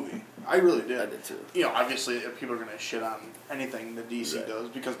enjoyed the movie. I really did. I did too. You know, obviously, people are gonna shit on anything that DC does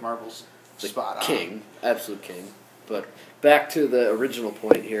because Marvel's spot on. King, absolute king. But back to the original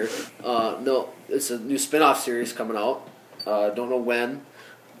point here. No, it's a new spin-off series coming out. Don't know when,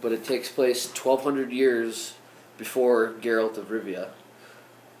 but it takes place 1,200 years before Geralt of Rivia.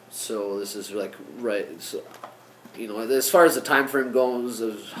 So this is like So, you know, as far as the time frame goes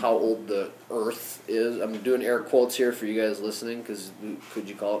of how old the Earth is, I'm doing air quotes here for you guys listening because could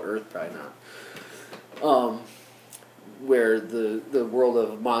you call it Earth? Probably not. Where the world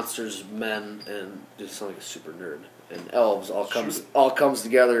of monsters, men, and just sound like a super nerd, and elves all comes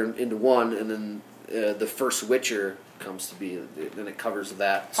together into one, and then the first Witcher comes to be, then it covers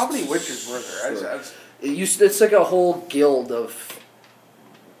that. How many Witchers were there? It's like a whole guild of.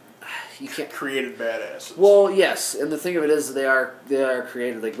 You can't created badasses. Well, yes, and the thing of it is they are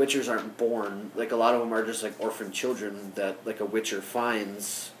created. Like Witchers aren't born. Like a lot of them are just like orphan children that like a Witcher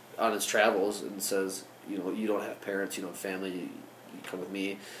finds on his travels and says, you know, you don't have parents, you don't have family, you come with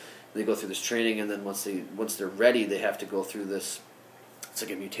me. They go through this training, and then once they're ready, they have to go through this. It's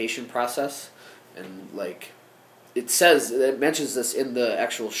like a mutation process, and like it mentions this in the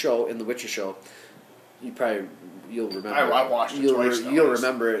actual show, in the Witcher show. You'll remember. I watched it twice. You'll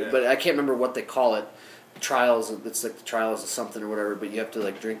remember it, but I can't remember what they call it. Trials. It's like the trials of something or whatever. But you have to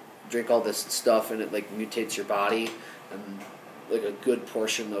like drink all this stuff, and it like mutates your body, and like a good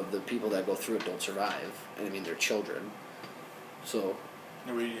portion of the people that go through it don't survive. And I mean, they're children. So.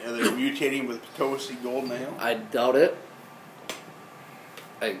 Are they mutating with Potosi Golden Ale? I doubt it.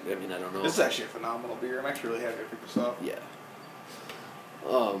 I mean, I don't know. This is actually a phenomenal beer. I'm actually really happy to pick this up. Yeah.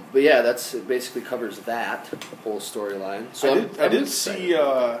 But yeah, it basically covers that whole storyline. So I did see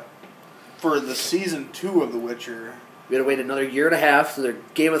for the season 2 of The Witcher. We had to wait another year and a half, so they're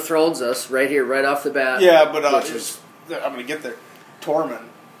Game of Thrones us right here, right off the bat. Yeah, but I'm going to get there. Tormund,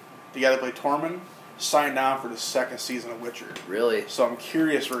 the guy that played Tormund, signed on for the second season of Witcher. Really? So I'm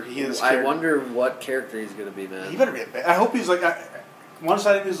curious where he is. I wonder what character he's going to be, man. He better be a bad. I hope he's like. One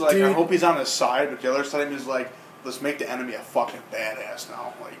side of him is like, dude, I hope he's on his side, but the other side of him is like, let's make the enemy a fucking badass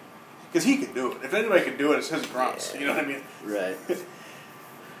now, like, because he can do it. If anybody can do it, it's his grunts. You know what I mean? Right.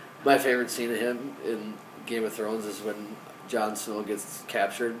 My favorite scene of him in Game of Thrones is when Jon Snow gets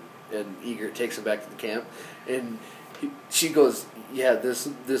captured and Ygritte takes him back to the camp, and she goes, "Yeah, this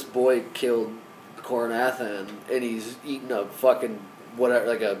boy killed Coronathan, and he's eating a fucking whatever,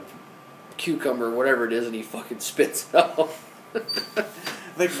 like a cucumber, whatever it is, and he fucking spits it out." I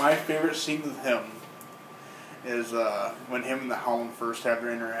think my favorite scene with him is when him and the Hound first have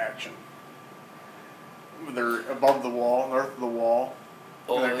their interaction. They're above the wall, north of the wall,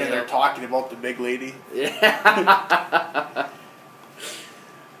 and they're talking about the big lady. Yeah.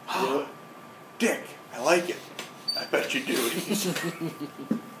 Dick, I like it. I bet you do.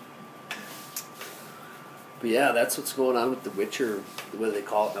 But yeah, that's what's going on with The Witcher. What do they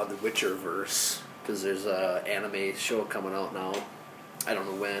call it now? The Witcher verse. Because there's a anime show coming out now. I don't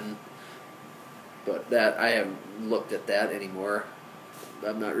know when. But that I haven't looked at that anymore.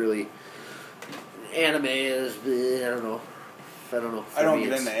 I'm not really. Anime is. I don't know. I don't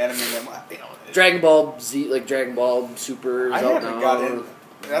get into anime that much. Dragon Ball Z, like Dragon Ball Super is out now. Got in.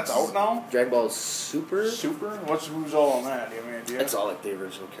 That's out now? Dragon Ball Super? Super? Who's all on that? Do you have any idea? It's all like the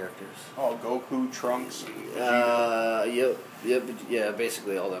original characters. Oh, Goku, Trunks, Vegeta. Yeah,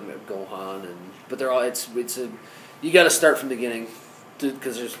 basically all them. Gohan but they're all. It's a. You got to start from the beginning,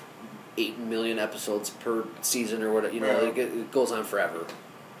 because there's 8 million episodes per season or whatever. You know, it goes on forever.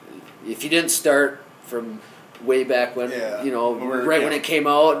 If you didn't start from way back when, when it came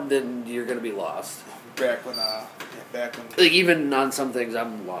out, then you're gonna be lost. Back when. Like, even on some things,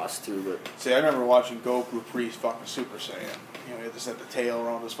 I'm lost too. But see, I remember watching Goku pre fucking Super Saiyan. You know, he had to set the tail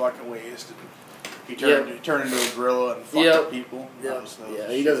around his fucking waist, and he turned into a gorilla and fucked people. Yeah,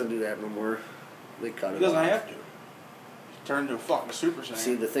 he doesn't do that no more. They cut him. He doesn't have to. He turned into a fucking Super Saiyan.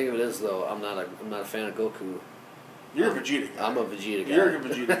 See, the thing of it is, though, I'm not a fan of Goku. You're a Vegeta guy. I'm a Vegeta guy. You're a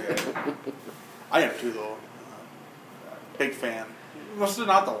Vegeta guy. I am too, though. Big fan. Must have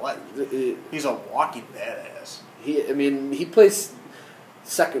not the light. He's a walking badass. He plays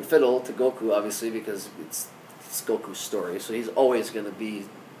second fiddle to Goku, obviously, because it's Goku's story, so he's always going to be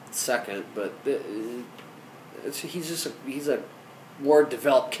second. But he's a more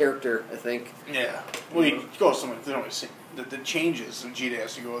developed character, I think. Yeah. Well, he goes somewhere. The changes Vegeta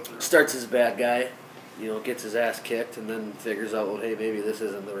has to go through. Starts as a bad guy, gets his ass kicked, and then figures out, well, hey, maybe this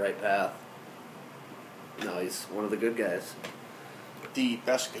isn't the right path. No, he's one of the good guys. The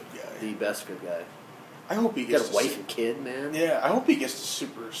best good guy. I hope he gets got a wife and kid, man. Yeah, I hope he gets to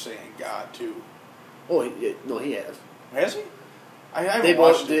Super Saiyan God too. Oh, he has. Has he? I haven't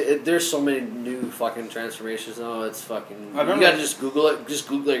watched it. There's so many new fucking transformations now. It's fucking. You gotta just Google it. Just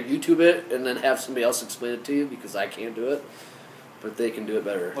Google it, YouTube it, and then have somebody else explain it to you, because I can't do it. But they can do it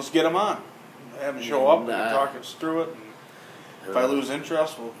better. Let's get him on. Have him show up and talk us through it. And if I lose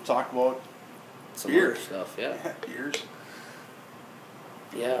interest, we'll talk about some other stuff. Yeah. Beers.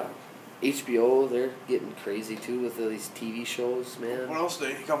 Yeah. HBO, they're getting crazy too with these TV shows, man. What else are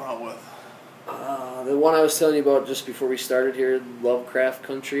they coming out with? The one I was telling you about just before we started here, Lovecraft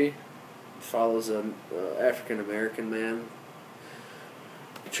Country, follows an African American man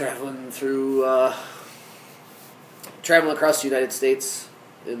traveling across the United States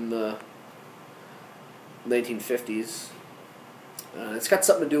in the 1950s. It's got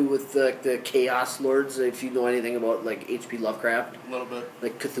something to do with the Chaos Lords, if you know anything about like H.P. Lovecraft. A little bit.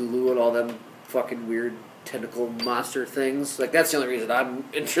 Like Cthulhu and all them fucking weird tentacle monster things. Like, that's the only reason I'm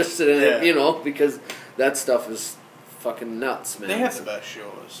interested in it, because that stuff is fucking nuts, man. They have the best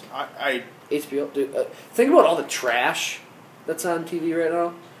shows. HBO, dude, think about all the trash that's on TV right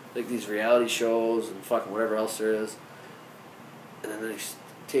now. Like these reality shows and fucking whatever else there is. And then they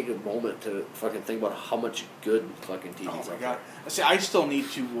take a moment to fucking think about how much good fucking TV is. Oh my god! See, I still need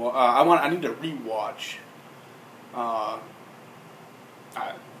to. I need to rewatch.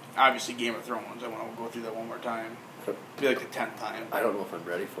 Obviously, Game of Thrones. I want to go through that one more time. Be like the 10th time. I don't know if I'm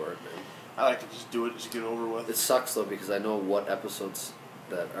ready for it, man. I like to just do it, just get it over with. It sucks though, because I know what episodes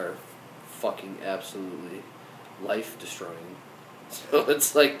that are fucking absolutely life destroying. So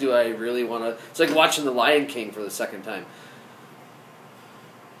it's like, do I really want to? It's like watching The Lion King for the second time.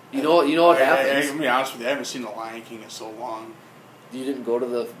 You know what happens. I'm gonna be honest with you. I haven't seen The Lion King in so long. You didn't go to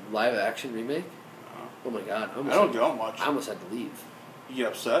the live action remake? No. Oh my god! I don't go much. I almost had to leave. You get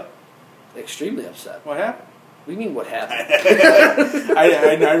upset? Extremely upset. What happened? What do you mean? What happened?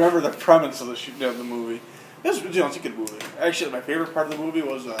 I remember the premise of the movie. It's a good movie. Actually, my favorite part of the movie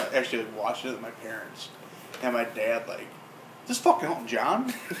was actually watching it with my parents and my dad. Like, this fucking Elton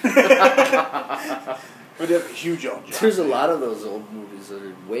John. But they have a huge Elton John. There's a lot of those old movies that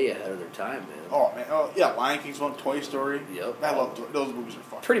are way ahead of their time, man. Oh man, oh yeah, Lion King's one, Toy Story. Yep. I love those movies. Are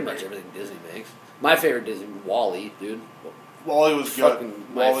fucking Pretty great. much everything Disney makes. My favorite Disney, Wall-E, dude. Wall-E was good. Fucking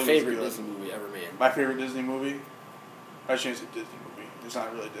my Wall-E favorite was good. Disney movie ever made. My favorite Disney movie. I shouldn't say Disney movie. It's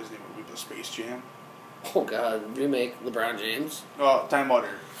not really a Disney movie, but Space Jam. Oh god, remake LeBron James. Oh, time out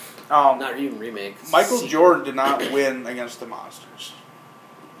here. Not even remake. Michael sequel. Jordan did not win against the Monsters.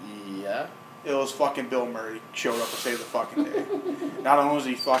 Yeah. It was fucking Bill Murray showed up to save the fucking day. Not only was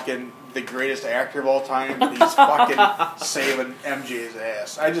he fucking the greatest actor of all time, but he's fucking saving MJ's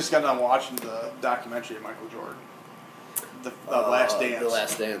ass. I just got done watching the documentary of Michael Jordan. The Last Dance. The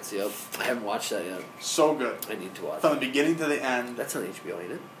Last Dance, yep. I haven't watched that yet. So good. I need to watch From it. the beginning to the end. That's on HBO,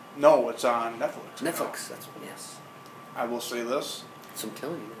 ain't it? No, it's on Netflix. Netflix, that's what, yes. I will say this. So I'm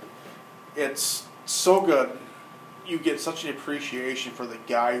telling you. It's so good. You get such an appreciation for the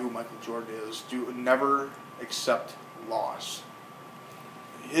guy who Michael Jordan is. Do never accept loss.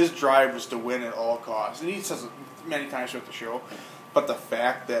 His drive was to win at all costs, and he says it many times throughout the show. But the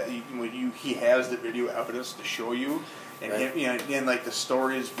fact that he has the video evidence to show you, and right. him, and like the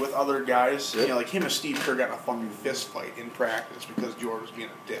stories with other guys, yep. like him and Steve Kerr got in a fucking fist fight in practice because Jordan was being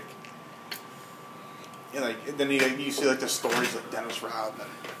a dick. And then you see like the stories like Dennis Rodman,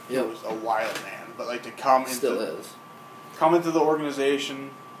 yep. who was a wild man, but like to come into the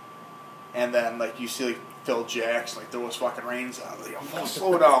organization, and then like you see like Phil Jackson like throw his fucking reins out, like oh,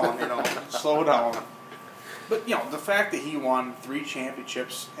 slow down, slow down. But the fact that he won 3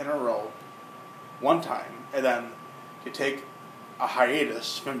 championships in a row, one time, and then to take a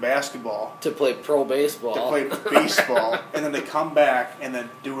hiatus from basketball to play pro baseball, and then to come back and then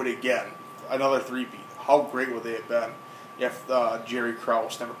do it again, another 3-peat. How great would they have been if Jerry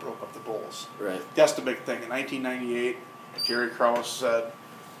Krause never broke up the Bulls? Right. That's the big thing. In 1998, Jerry Krause said,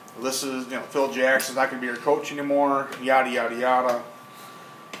 "This is Phil Jackson's not going to be your coach anymore." Yada yada yada.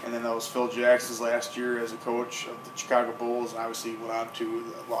 And then that was Phil Jackson's last year as a coach of the Chicago Bulls, and obviously went on to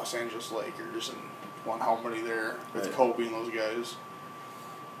the Los Angeles Lakers and won how many there with right. Kobe and those guys.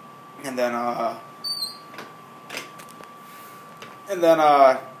 And then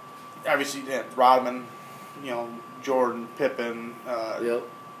obviously Rodman, Jordan, Pippen, yep.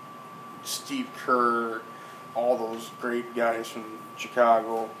 Steve Kerr, all those great guys from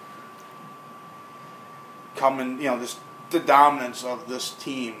Chicago. Just the dominance of this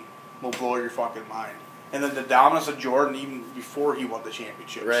team will blow your fucking mind. And then the dominance of Jordan, even before he won the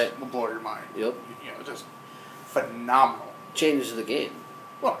championships, right. will blow your mind. Yep. Just phenomenal. Changes the game.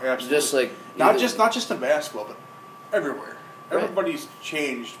 Well, absolutely. Just like not just in basketball, but everywhere. Right. Everybody's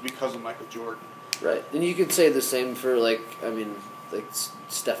changed because of Michael Jordan. Right, and you could say the same for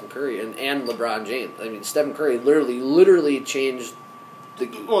Stephen Curry and LeBron James. I mean, Stephen Curry literally changed the.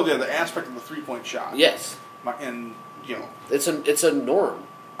 Well, yeah, the aspect of the 3-point shot. Yes. And it's a norm.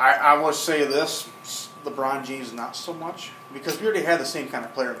 I will say this: LeBron James not so much because we already had the same kind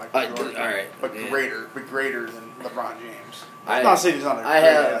of player, Michael Jordan. All right, but yeah. greater than LeBron James. I'm not saying he's not a great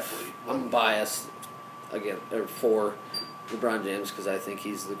athlete. I'm biased for LeBron James because I think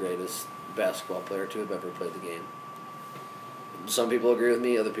he's the greatest basketball player to have ever played the game. Some people agree with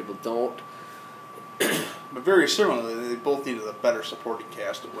me, other people don't. But very similarly, they both needed a better supporting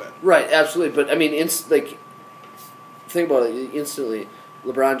cast to win. Right, absolutely. But I mean, think about it. Instantly,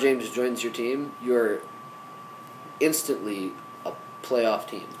 LeBron James joins your team. You're instantly a playoff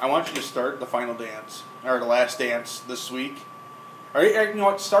team. I want you to start the final dance or the last dance this week. Or you know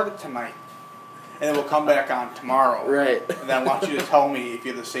what? Start it tonight. And then we'll come back on tomorrow. Right. And then I want you to tell me if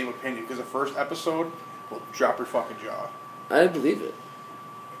you have the same opinion. Because the first episode will drop your fucking jaw. I believe it.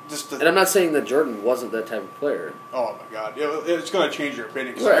 And I'm not saying that Jordan wasn't that type of player. Oh, my God. It's going to change your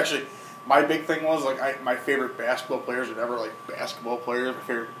opinion. Because right. actually, my big thing was, my favorite basketball players are never, basketball players. My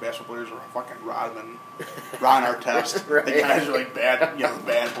favorite basketball players were fucking Rodman, Ron Artest. Right. The guys are, bad, the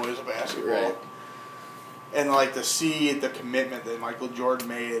bad boys of basketball. Right. And, to see the commitment that Michael Jordan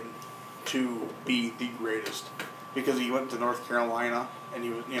made to be the greatest, because he went to North Carolina and he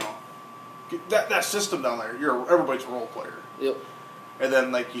was, that system down there. Everybody's a role player. Yep. And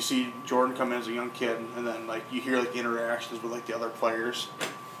then you see Jordan come in as a young kid, and then you hear interactions with the other players,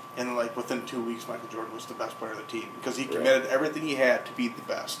 and then within 2 weeks, Michael Jordan was the best player of the team because he committed everything he had to be the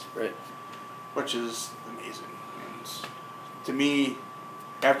best. Right. Which is amazing. And to me,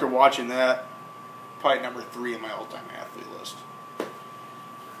 after watching that, probably number 3 in my all-time athlete list.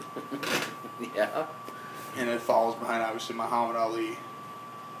 Yeah. And it follows behind, obviously, Muhammad Ali.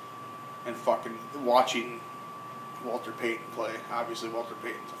 And fucking watching Walter Payton play. Obviously, Walter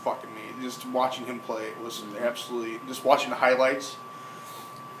Payton's a fucking me. Just watching him play was absolutely... Just watching the highlights.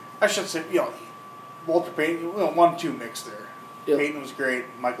 I should say, Walter Payton, 1-2 mix there. Yep. Payton was great.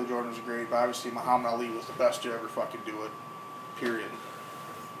 Michael Jordan was great. But obviously, Muhammad Ali was the best to ever fucking do it. Period.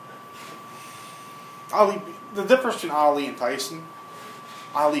 Ali, the difference between Ali and Tyson,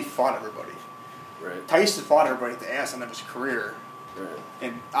 Ali fought everybody. Right. Tyson fought everybody at the ass end of his career. Right.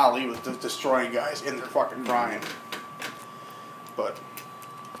 And Ali was destroying guys in their fucking prime. But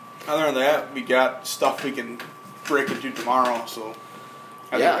other than that, we got stuff we can break into tomorrow. So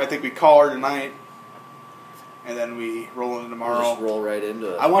I think we call her tonight, and then we roll into tomorrow. We'll just roll right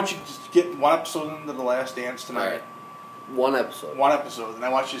into it. I want you to just get one episode into The Last Dance tonight. Right. One episode. One episode, and I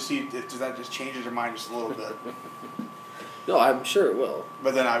want you to see if that just changes your mind just a little bit. No, I'm sure it will.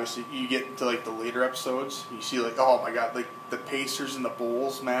 But then obviously you get into like the later episodes, you see like, oh my god, like the Pacers and the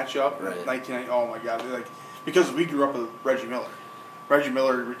Bulls matchup in Right. 1990. Oh my god, they're like, because we grew up with Reggie Miller. Reggie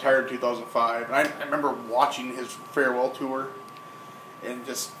Miller retired in 2005, and I remember watching his farewell tour, and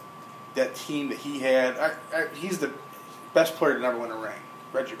just that team that he had. He's the best player to never win a ring,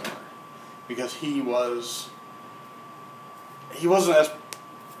 Reggie Miller, because he wasn't as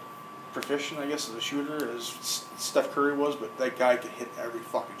proficient, I guess, as a shooter as Steph Curry was, but that guy could hit every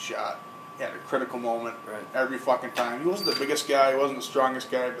fucking shot at a critical moment, Right. every fucking time. He wasn't the biggest guy, he wasn't the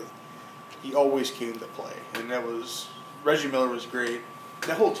strongest guy, but he always came to play, and that was Reggie Miller was great.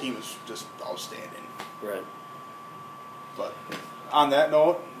 That whole team was just outstanding. Right. But on that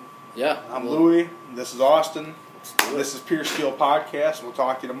note, Yeah. I'm Louie. This is Austin. Let's do it. This is Pure Steel Podcast. We'll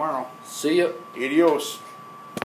talk to you tomorrow. See ya. Adios.